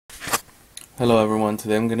Hello everyone,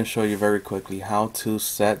 today I'm going to show you very quickly how to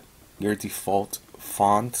set your default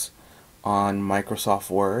fonts on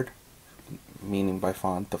Microsoft Word, meaning by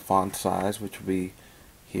font, the font size, which will be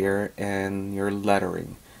here, and your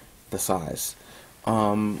lettering, the size.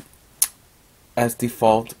 Um, as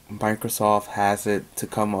default, Microsoft has it to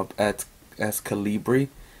come up as Calibri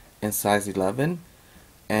in size 11,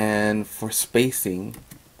 and for spacing,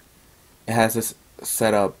 it has this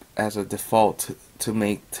set up as a default to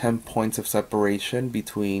make 10 points of separation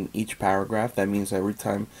between each paragraph. That means every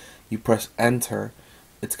time you press enter,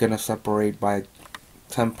 it's going to separate by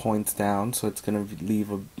 10 points down, so it's going to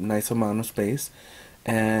leave a nice amount of space.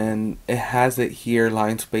 And it has it here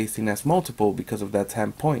line spacing as multiple because of that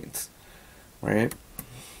 10 points, right?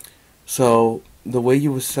 So the way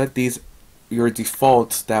you would set these your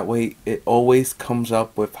defaults, that way it always comes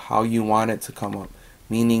up with how you want it to come up.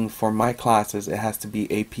 Meaning for my classes, it has to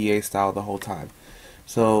be APA style the whole time.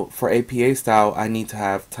 So for APA style, I need to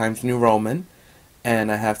have Times New Roman,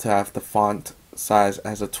 and I have to have the font size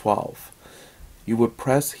as a 12. You would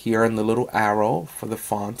press here on the little arrow for the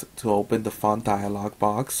font to open the font dialog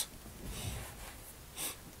box.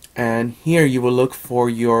 And here you will look for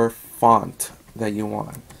your font that you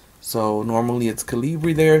want. So normally it's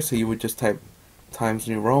Calibri there, so you would just type Times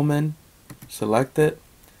New Roman, select it,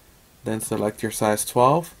 then select your size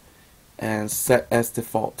 12 and set as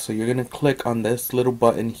default. So you're going to click on this little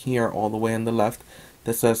button here all the way on the left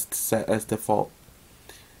that says set as default.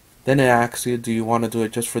 Then it asks you, do you want to do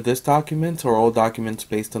it just for this document or all documents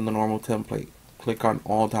based on the normal template? Click on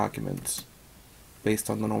all documents based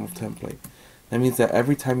on the normal template. That means that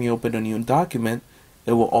every time you open a new document,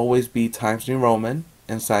 it will always be Times New Roman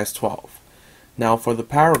and size 12. Now for the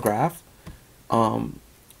paragraph,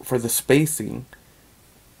 for the spacing,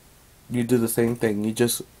 you do the same thing. You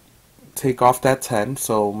just take off that 10,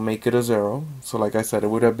 so make it a 0. So like I said, it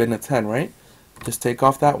would have been a 10, right? Just take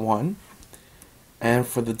off that 1. And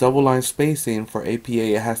for the double line spacing for APA,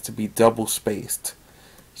 it has to be double spaced.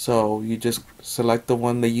 So you just select the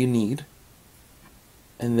one that you need,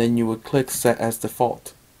 and then you would click set as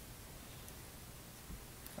default.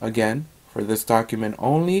 Again, for this document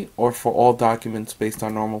only, or for all documents based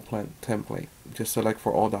on normal template. Just select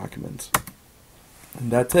for all documents.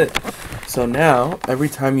 And that's it. So now, every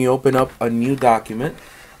time you open up a new document,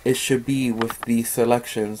 it should be with the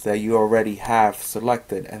selections that you already have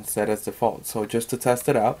selected and set as default. So just to test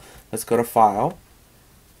it out, let's go to File,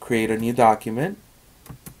 create a new document,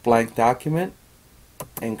 blank document,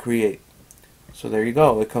 and create. So there you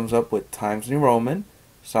go. It comes up with Times New Roman,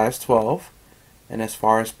 size 12, and as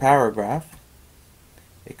far as paragraph,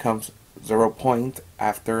 it comes 0 point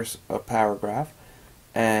after a paragraph,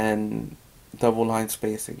 and double line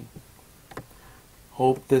spacing.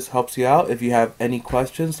 Hope this helps you out. If you have any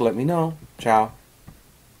questions, let me know. Ciao.